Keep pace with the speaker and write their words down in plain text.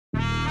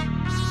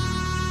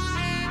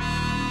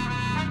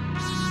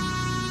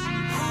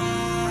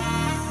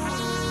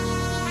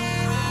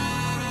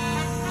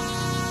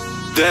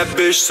That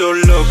bitch so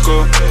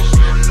loco.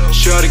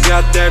 Shorty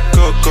got that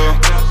coco.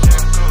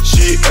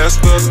 She asked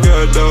for a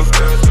girl though.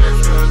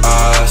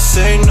 I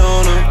say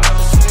no, no.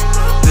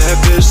 That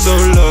bitch so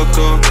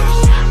loco.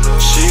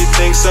 She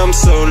thinks I'm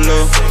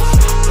solo.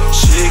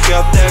 She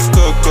got that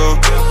coco.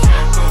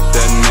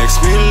 That makes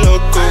me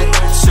loco,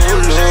 so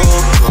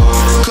loco.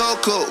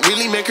 Coco,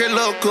 really make her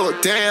loco.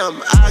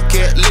 Damn, I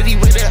get litty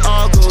when it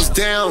all goes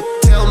down.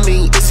 Tell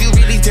me, is you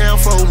really down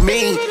for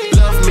me?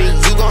 Love me,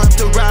 you gon' have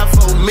to ride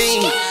for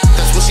me.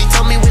 That's what she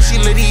told me when she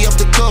litty up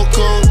the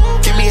coco.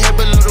 Give me head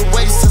below the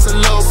waist, it's a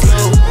low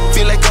blow.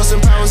 Feel like Austin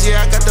Powers,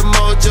 yeah, I got the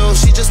mojo.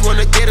 She just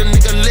wanna get a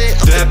nigga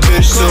lit. That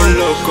bitch so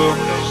loco.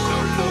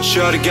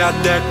 Shorty got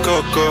that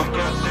coco.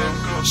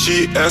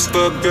 She asked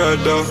for a girl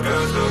though.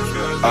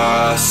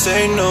 I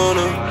say no,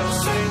 no.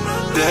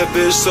 That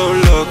bitch so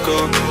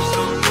loco.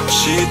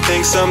 She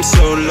thinks I'm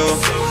solo.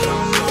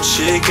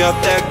 She got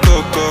that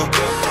coco.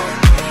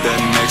 That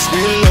makes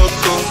me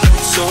loco,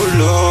 so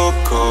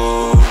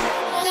loco.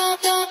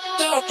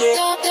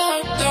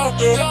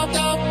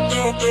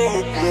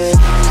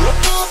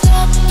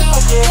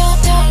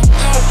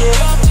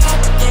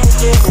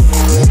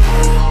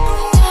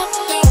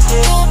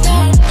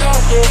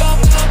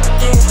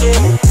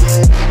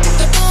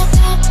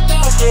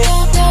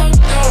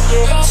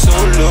 So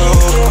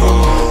loco.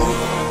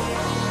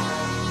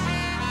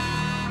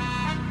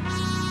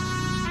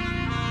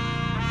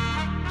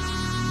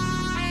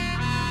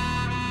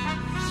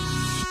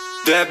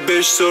 That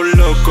bitch so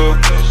loco.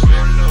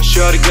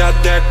 Shorty got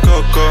that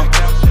coco.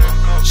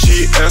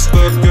 She asked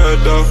for a girl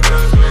though.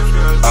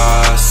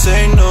 I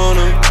say no,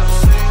 no.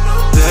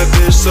 That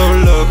bitch so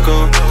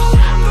loco.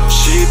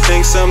 She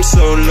thinks I'm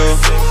solo.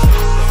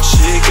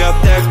 She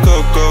got that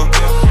coco.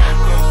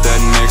 That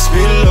makes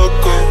me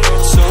loco,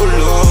 so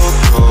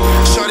loco.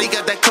 Shorty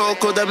got that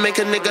coco that make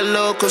a nigga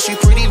loco. She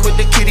pretty with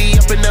the kitty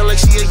up and down like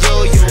she a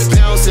yo-yo.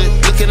 Bounce it,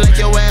 looking like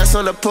your ass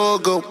on a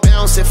pogo.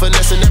 Bounce it,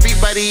 finessing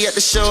everybody at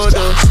the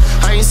shoulder.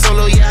 I ain't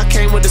solo, yeah, I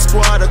came with the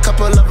squad. A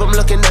couple of them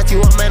looking at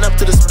you, I man up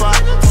to the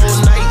spot.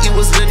 Whole night you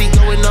was litty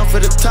going off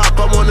at the top.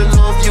 I wanna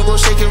know if you gon'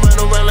 shake it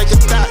around like a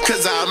top.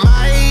 Cause I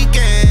might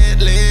get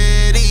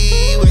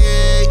litty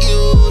with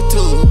you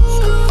too.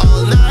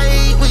 All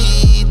night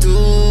we do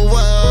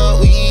what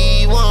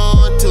we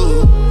want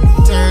to.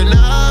 Turn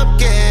up,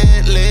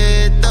 get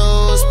lit,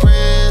 those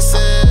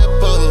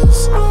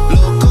principles.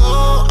 Loco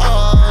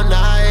all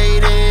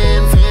night,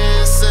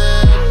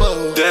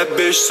 invincible. That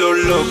bitch so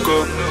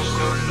loco.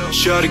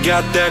 Shorty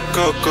got that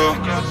coco.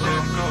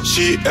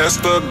 She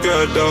asked for a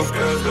girl though.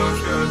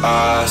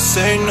 I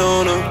say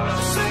no, no.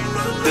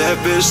 That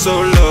bitch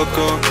so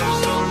loco.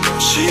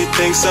 She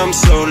thinks I'm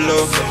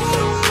solo.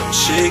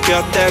 She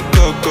got that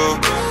coco.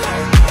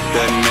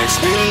 That makes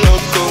me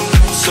loco,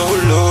 so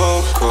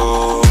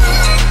loco.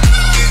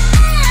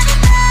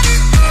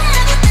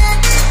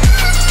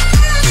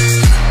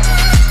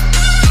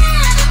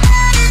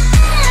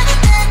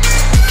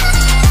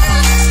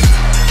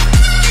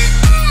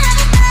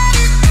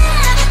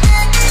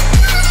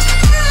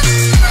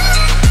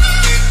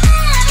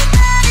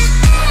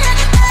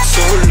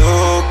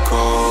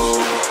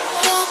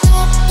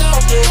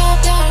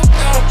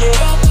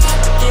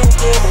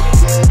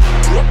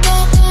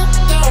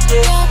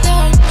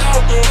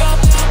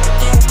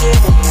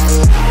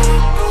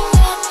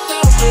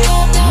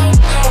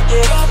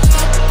 Get up.